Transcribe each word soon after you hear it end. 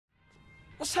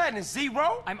What's happening,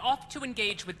 Zero? I'm off to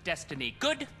engage with destiny,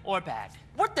 good or bad.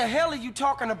 What the hell are you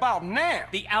talking about now?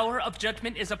 The hour of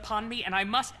judgment is upon me, and I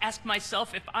must ask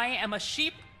myself if I am a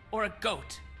sheep or a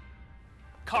goat.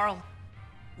 Carl,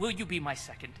 will you be my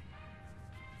second?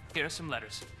 Here are some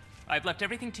letters. I've left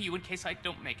everything to you in case I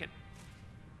don't make it.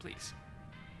 Please.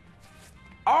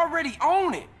 Already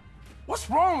own it. What's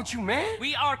wrong with you, man?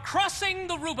 We are crossing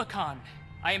the Rubicon.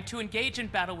 I am to engage in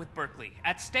battle with Berkeley.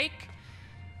 At stake,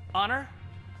 honor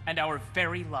and our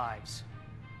very lives.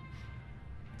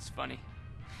 It's funny.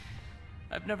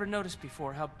 I've never noticed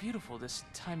before how beautiful this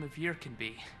time of year can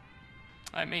be.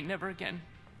 I may never again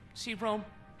see Rome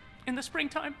in the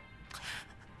springtime.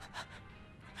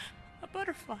 A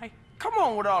butterfly. Come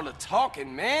on with all the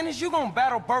talking, man. Is you gonna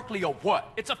battle Berkeley or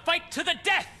what? It's a fight to the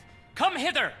death! Come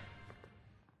hither!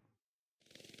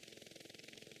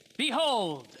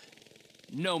 Behold,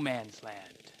 no man's land.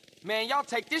 Man, y'all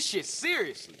take this shit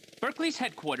seriously. Berkeley's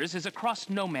headquarters is across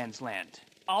no man's land.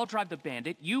 I'll drive the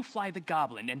bandit, you fly the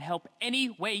goblin, and help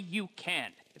any way you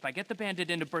can. If I get the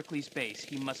bandit into Berkeley's base,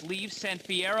 he must leave San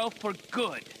Fierro for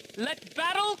good. Let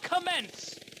battle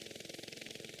commence!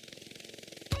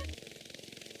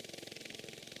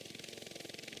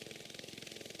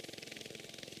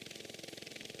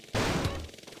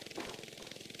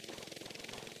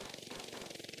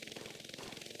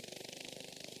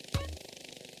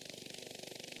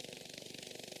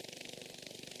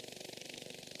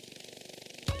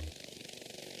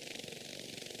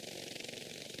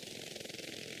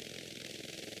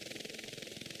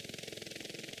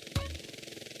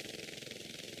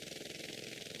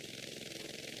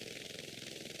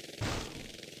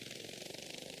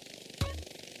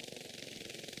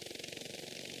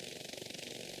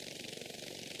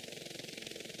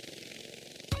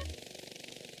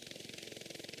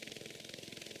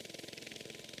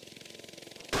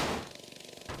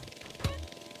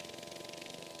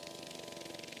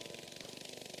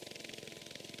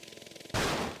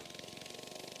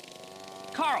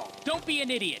 Carl, don't be an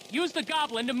idiot. Use the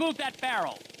goblin to move that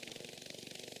barrel.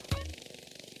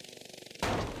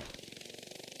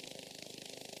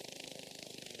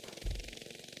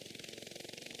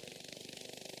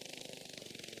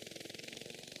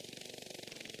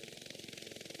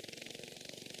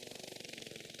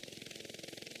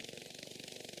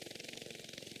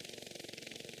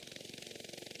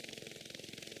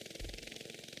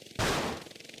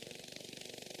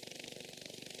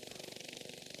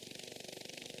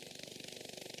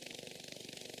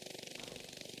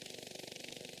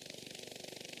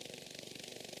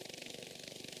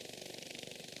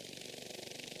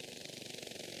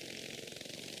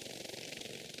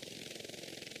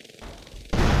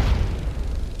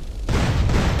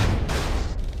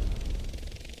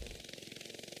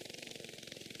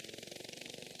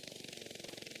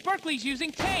 Berkeley's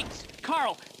using tanks!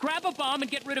 Carl, grab a bomb and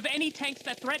get rid of any tanks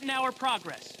that threaten our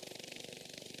progress.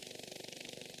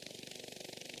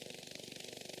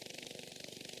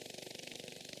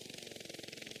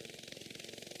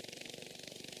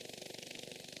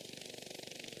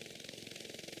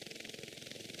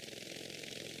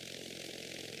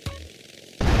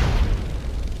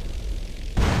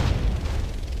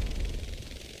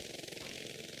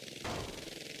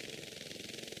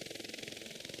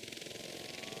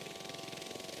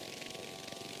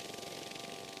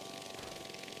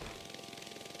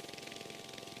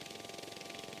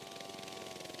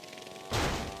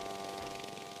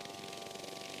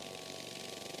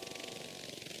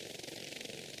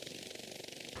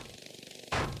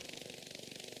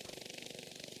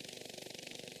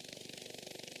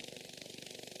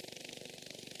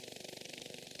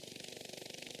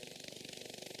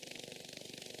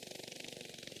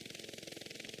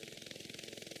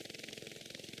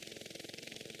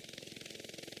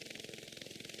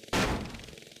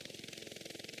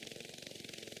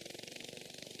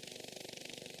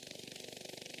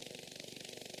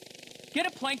 Get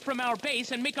a plank from our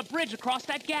base and make a bridge across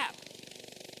that gap.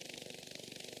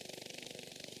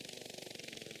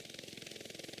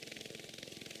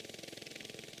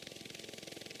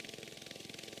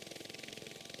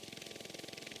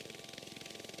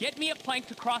 Get me a plank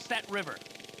to cross that river.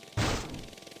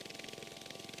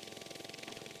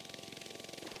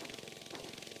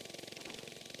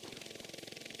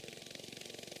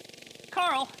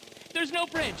 Carl, there's no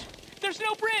bridge. There's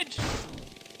no bridge!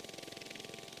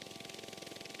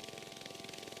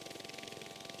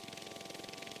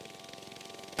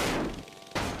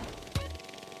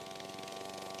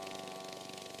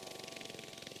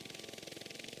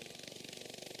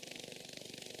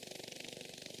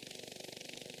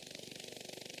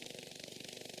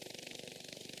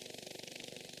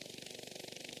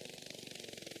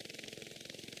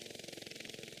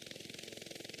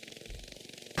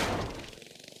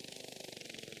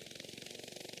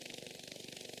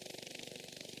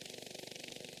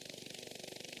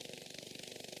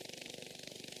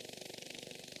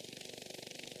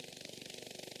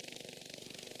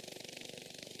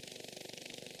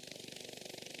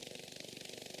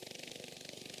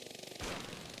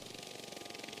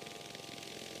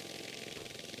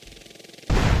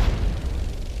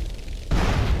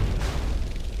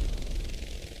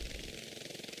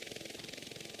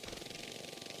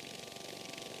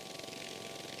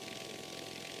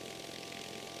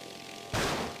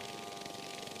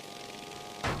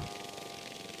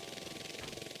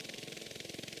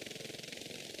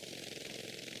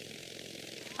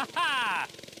 Ha ha!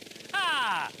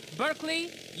 Ha!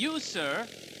 Berkeley, you, sir,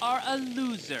 are a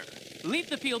loser. Leave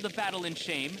the field of battle in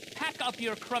shame, pack up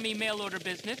your crummy mail-order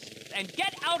business, and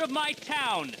get out of my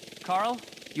town! Carl,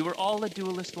 you are all a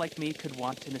duelist like me could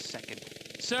want in a second.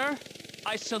 Sir,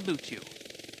 I salute you.